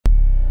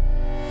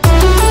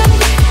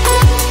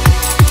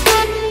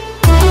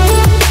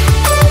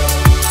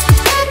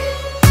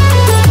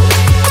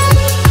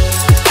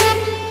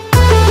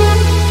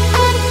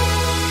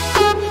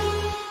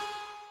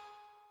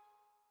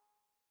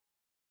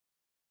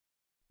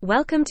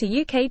Welcome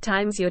to UK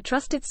Times, your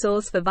trusted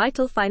source for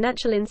vital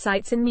financial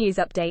insights and news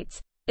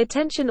updates.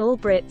 Attention all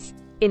Brits.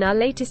 In our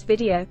latest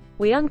video,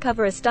 we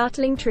uncover a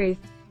startling truth.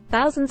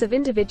 Thousands of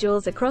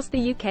individuals across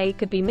the UK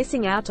could be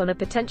missing out on a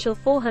potential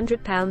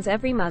 £400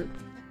 every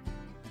month.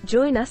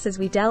 Join us as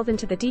we delve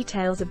into the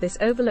details of this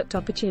overlooked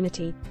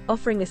opportunity,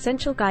 offering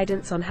essential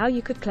guidance on how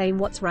you could claim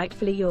what's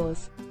rightfully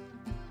yours.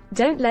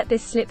 Don't let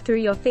this slip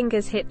through your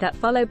fingers. Hit that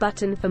follow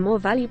button for more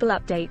valuable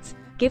updates.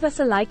 Give us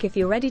a like if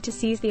you're ready to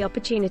seize the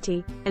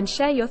opportunity, and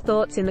share your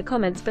thoughts in the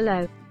comments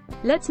below.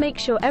 Let's make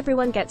sure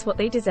everyone gets what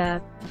they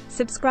deserve.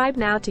 Subscribe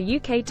now to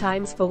UK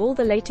Times for all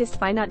the latest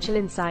financial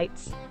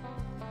insights.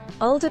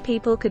 Older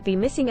people could be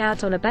missing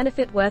out on a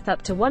benefit worth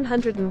up to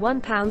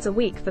 £101 a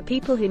week for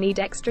people who need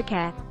extra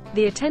care.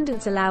 The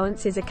attendance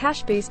allowance is a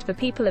cash boost for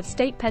people of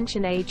state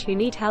pension age who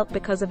need help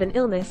because of an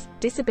illness,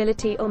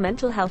 disability or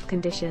mental health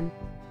condition.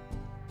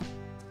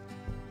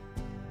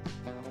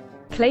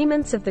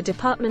 Claimants of the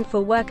Department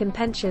for Work and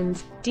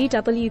Pensions,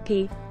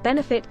 DWP,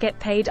 benefit get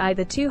paid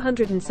either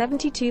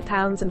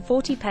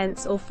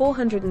 £272.40 or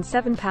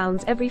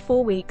 £407 every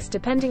 4 weeks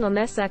depending on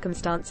their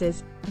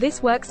circumstances.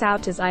 This works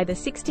out as either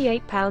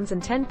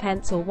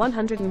 £68.10 or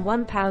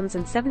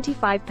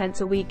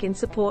 £101.75 a week in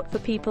support for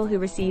people who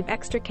receive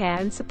extra care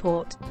and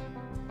support.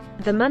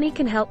 The money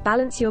can help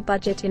balance your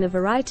budget in a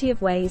variety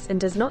of ways and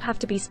does not have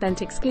to be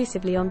spent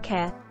exclusively on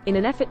care, in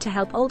an effort to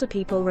help older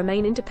people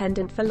remain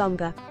independent for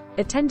longer.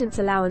 Attendance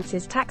allowance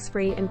is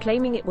tax-free and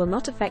claiming it will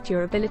not affect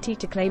your ability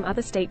to claim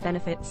other state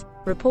benefits,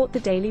 report the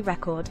Daily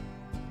Record.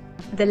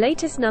 The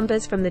latest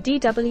numbers from the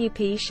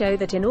DWP show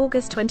that in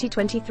August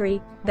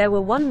 2023, there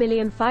were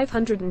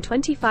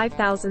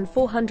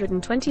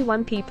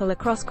 1,525,421 people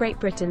across Great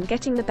Britain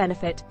getting the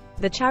benefit.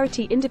 The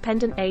charity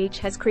Independent Age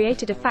has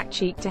created a fact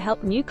sheet to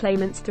help new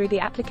claimants through the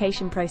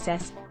application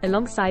process,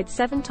 alongside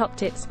 7 top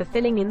tips for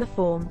filling in the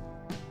form.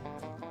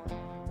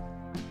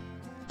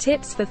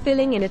 Tips for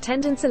filling in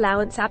attendance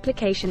allowance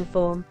application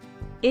form.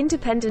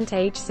 Independent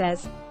Age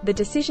says, the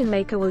decision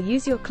maker will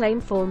use your claim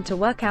form to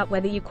work out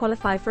whether you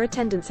qualify for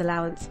attendance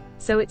allowance,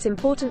 so it's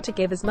important to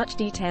give as much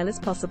detail as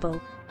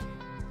possible.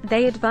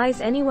 They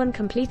advise anyone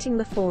completing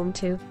the form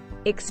to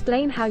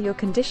explain how your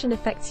condition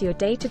affects your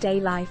day-to-day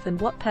life and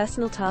what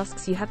personal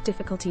tasks you have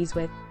difficulties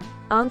with.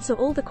 Answer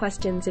all the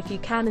questions if you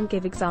can and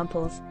give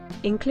examples.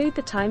 Include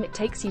the time it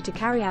takes you to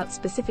carry out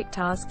specific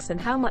tasks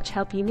and how much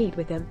help you need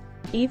with them,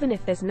 even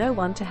if there's no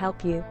one to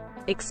help you.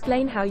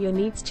 Explain how your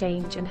needs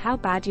change and how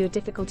bad your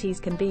difficulties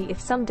can be if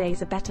some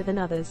days are better than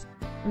others.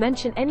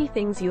 Mention any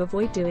things you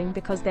avoid doing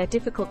because they're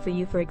difficult for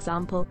you. For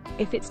example,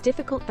 if it's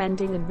difficult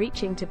bending and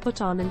reaching to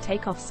put on and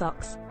take off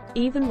socks,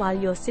 even while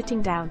you're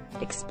sitting down.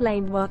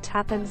 Explain what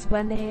happens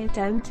when they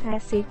don't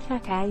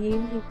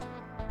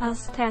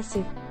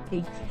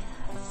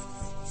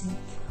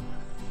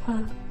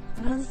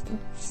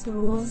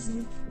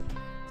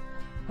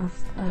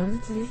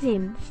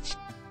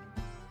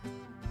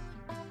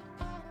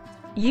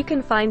You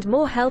can find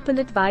more help and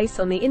advice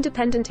on the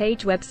Independent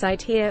Age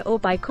website here or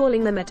by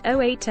calling them at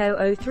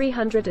 0800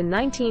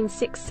 319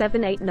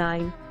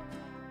 6789.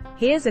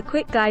 Here's a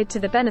quick guide to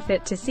the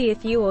benefit to see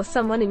if you or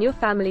someone in your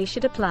family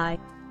should apply.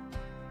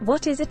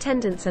 What is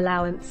attendance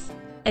allowance?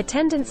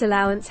 Attendance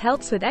allowance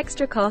helps with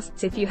extra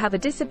costs if you have a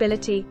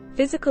disability,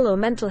 physical or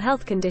mental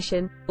health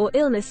condition, or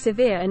illness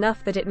severe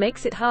enough that it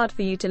makes it hard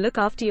for you to look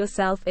after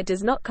yourself. It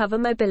does not cover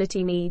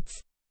mobility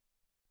needs.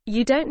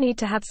 You don't need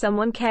to have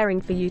someone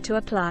caring for you to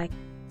apply.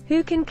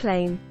 Who can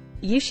claim?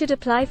 You should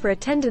apply for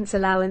attendance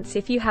allowance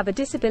if you have a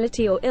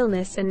disability or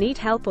illness and need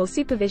help or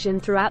supervision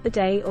throughout the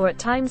day or at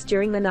times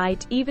during the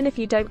night, even if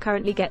you don't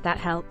currently get that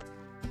help.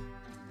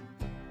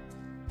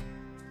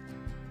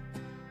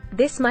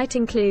 This might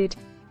include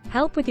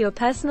help with your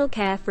personal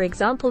care, for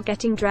example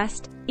getting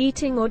dressed,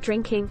 eating or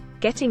drinking,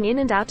 getting in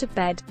and out of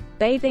bed,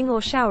 bathing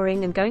or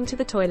showering and going to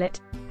the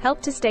toilet,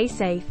 help to stay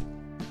safe.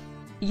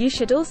 You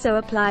should also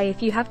apply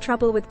if you have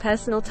trouble with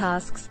personal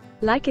tasks,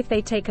 like if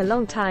they take a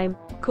long time,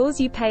 cause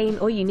you pain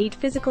or you need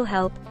physical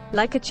help,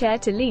 like a chair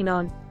to lean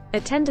on.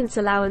 Attendance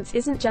allowance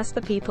isn't just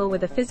for people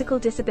with a physical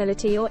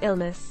disability or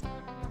illness.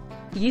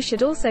 You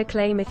should also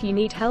claim if you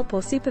need help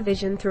or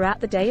supervision throughout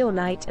the day or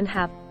night and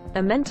have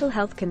a mental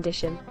health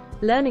condition,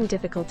 learning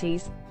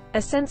difficulties,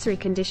 a sensory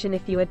condition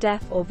if you are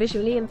deaf or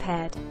visually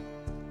impaired.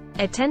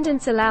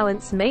 Attendance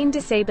allowance main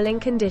disabling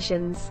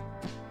conditions.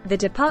 The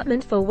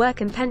Department for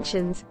Work and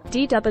Pensions,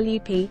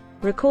 DWP,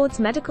 records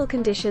medical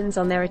conditions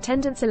on their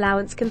attendance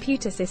allowance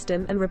computer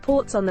system and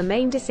reports on the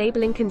main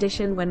disabling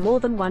condition when more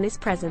than one is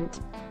present.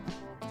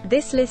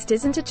 This list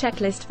isn't a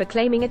checklist for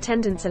claiming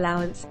attendance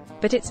allowance,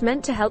 but it's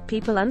meant to help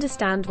people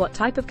understand what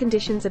type of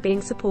conditions are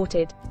being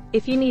supported.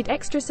 If you need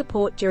extra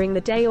support during the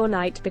day or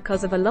night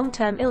because of a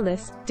long-term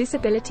illness,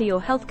 disability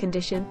or health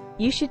condition,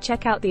 you should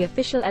check out the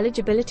official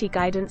eligibility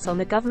guidance on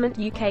the Government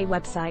UK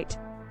website.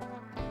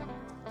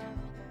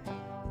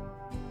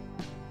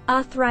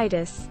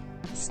 Arthritis,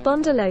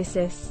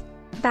 spondylosis,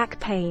 back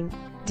pain,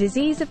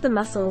 disease of the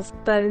muscles,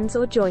 bones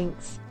or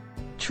joints,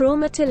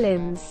 trauma to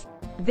limbs,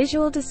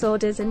 visual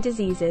disorders and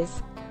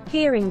diseases,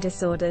 hearing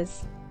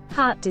disorders,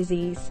 heart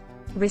disease,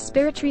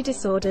 respiratory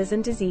disorders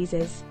and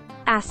diseases,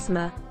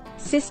 asthma,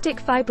 cystic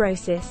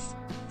fibrosis,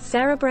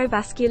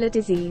 cerebrovascular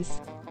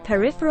disease,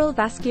 peripheral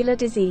vascular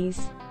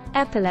disease,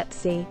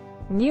 epilepsy,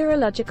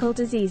 neurological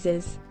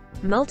diseases,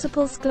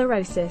 multiple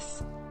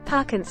sclerosis,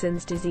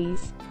 Parkinson's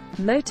disease,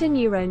 motor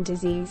neuron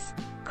disease,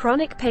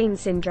 chronic pain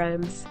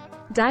syndromes,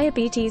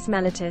 diabetes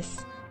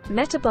mellitus,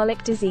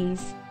 metabolic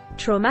disease,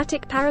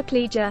 traumatic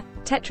paraplegia,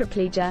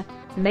 tetraplegia,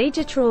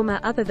 major trauma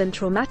other than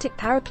traumatic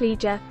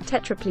paraplegia,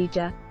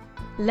 tetraplegia,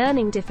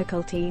 learning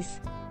difficulties,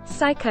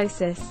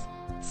 psychosis,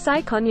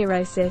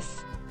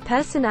 psychoneurosis,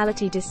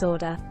 personality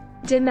disorder,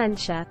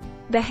 dementia,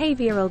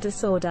 behavioral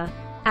disorder,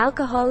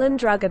 alcohol and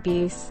drug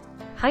abuse,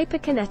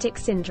 hyperkinetic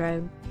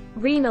syndrome,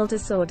 renal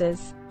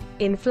disorders,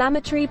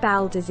 inflammatory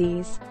bowel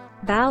disease,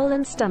 bowel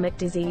and stomach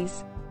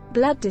disease,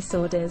 blood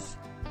disorders,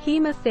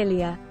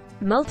 hemophilia,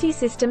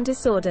 multi-system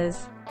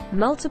disorders,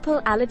 multiple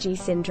allergy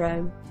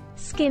syndrome,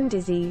 skin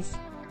disease,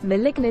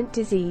 malignant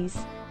disease,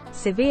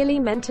 severely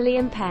mentally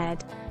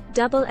impaired,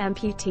 double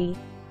amputee,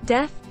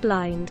 deaf,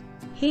 blind,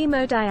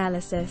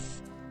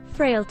 hemodialysis,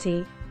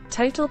 frailty,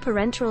 total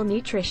parenteral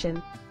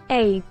nutrition,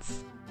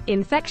 AIDS,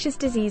 infectious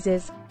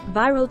diseases,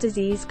 viral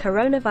disease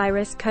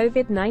coronavirus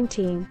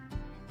COVID-19.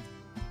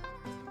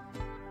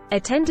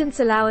 Attendance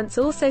allowance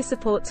also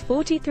supports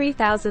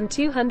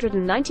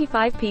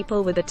 43,295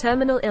 people with a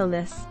terminal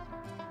illness.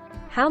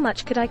 How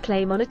much could I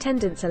claim on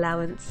attendance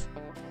allowance?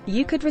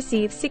 You could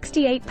receive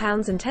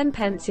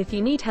 £68.10 if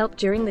you need help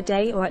during the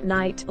day or at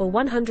night, or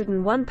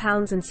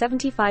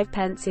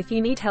 £101.75 if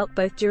you need help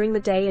both during the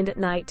day and at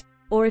night,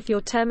 or if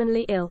you're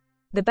terminally ill.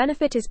 The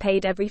benefit is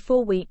paid every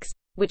 4 weeks,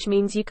 which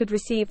means you could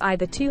receive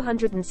either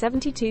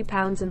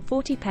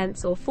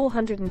 £272.40 or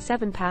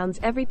 £407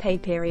 every pay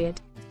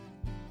period.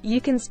 You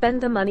can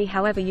spend the money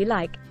however you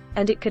like,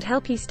 and it could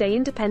help you stay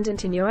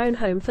independent in your own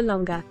home for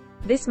longer.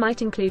 This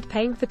might include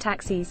paying for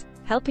taxis,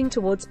 helping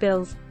towards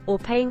bills, or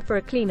paying for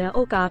a cleaner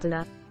or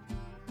gardener.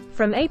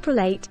 From April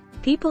 8,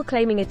 people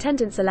claiming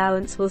attendance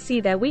allowance will see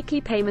their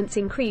weekly payments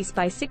increase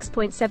by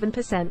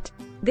 6.7%.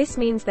 This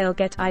means they'll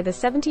get either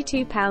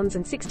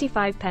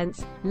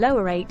 £72.65,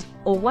 lower rate,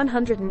 or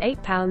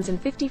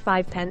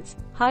 £108.55,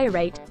 higher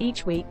rate,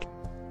 each week.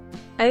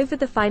 Over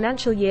the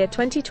financial year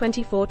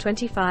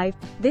 2024-25,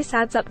 this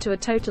adds up to a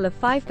total of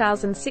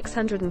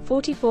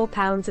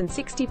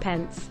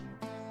 £5,644.60.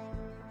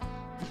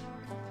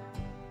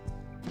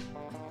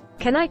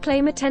 Can I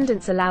claim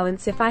attendance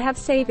allowance if I have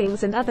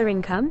savings and other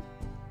income?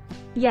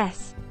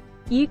 Yes,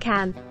 you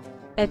can.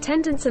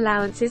 Attendance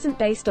allowance isn't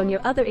based on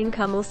your other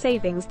income or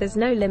savings, there's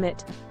no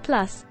limit.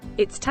 Plus,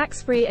 it's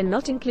tax-free and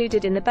not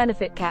included in the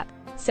benefit cap,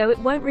 so it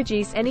won't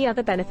reduce any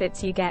other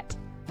benefits you get.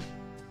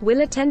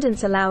 Will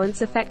attendance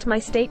allowance affect my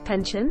state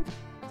pension?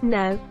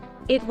 No,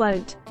 it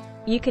won't.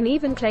 You can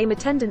even claim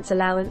attendance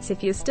allowance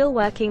if you're still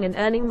working and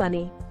earning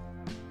money.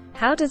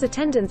 How does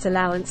attendance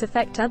allowance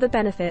affect other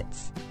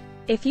benefits?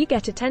 If you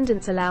get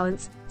attendance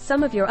allowance,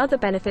 some of your other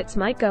benefits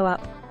might go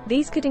up.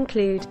 These could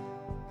include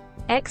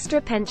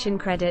extra pension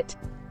credit,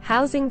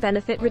 housing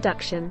benefit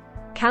reduction,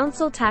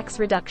 council tax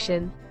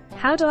reduction.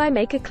 How do I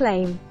make a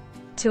claim?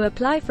 To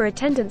apply for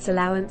attendance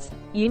allowance,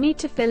 you need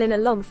to fill in a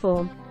long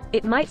form.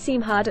 It might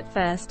seem hard at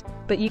first,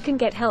 but you can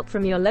get help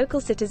from your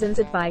local citizens'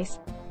 advice.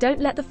 Don't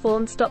let the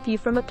form stop you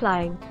from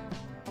applying.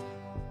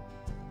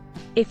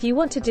 If you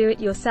want to do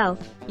it yourself,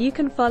 you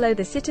can follow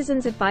the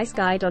Citizens' Advice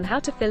Guide on how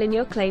to fill in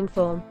your claim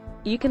form.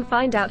 You can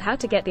find out how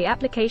to get the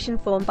application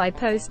form by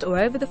post or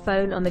over the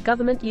phone on the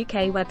Government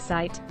UK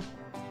website.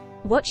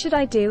 What should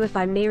I do if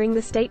I'm nearing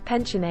the state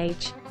pension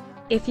age?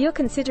 If you're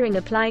considering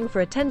applying for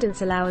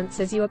attendance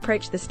allowance as you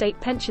approach the state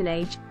pension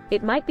age,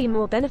 it might be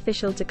more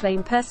beneficial to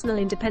claim Personal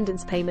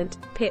Independence Payment,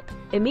 PIP.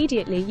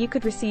 Immediately you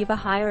could receive a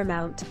higher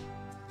amount.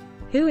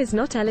 Who is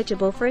not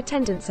eligible for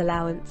attendance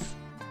allowance?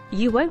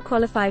 You won't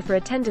qualify for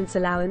attendance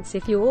allowance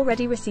if you're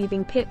already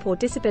receiving PIP or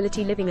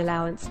Disability Living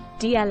Allowance,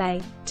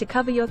 DLA, to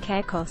cover your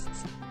care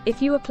costs.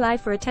 If you apply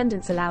for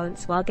attendance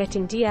allowance while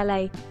getting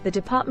DLA, the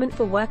Department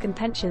for Work and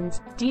Pensions,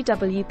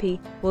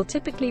 DWP, will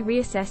typically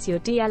reassess your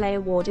DLA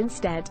award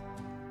instead.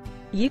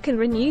 You can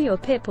renew your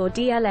PIP or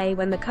DLA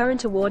when the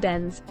current award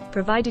ends,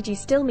 provided you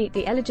still meet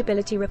the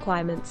eligibility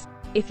requirements.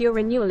 If your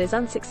renewal is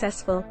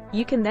unsuccessful,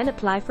 you can then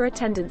apply for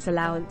attendance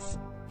allowance.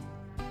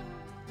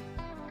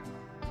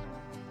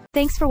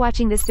 Thanks for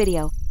watching this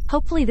video.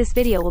 Hopefully this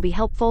video will be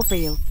helpful for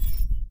you.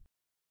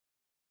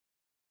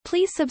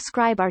 Please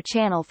subscribe our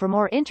channel for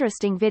more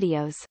interesting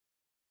videos.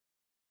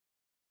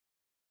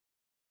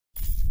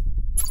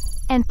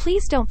 And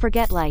please don't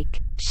forget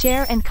like,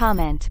 share and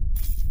comment.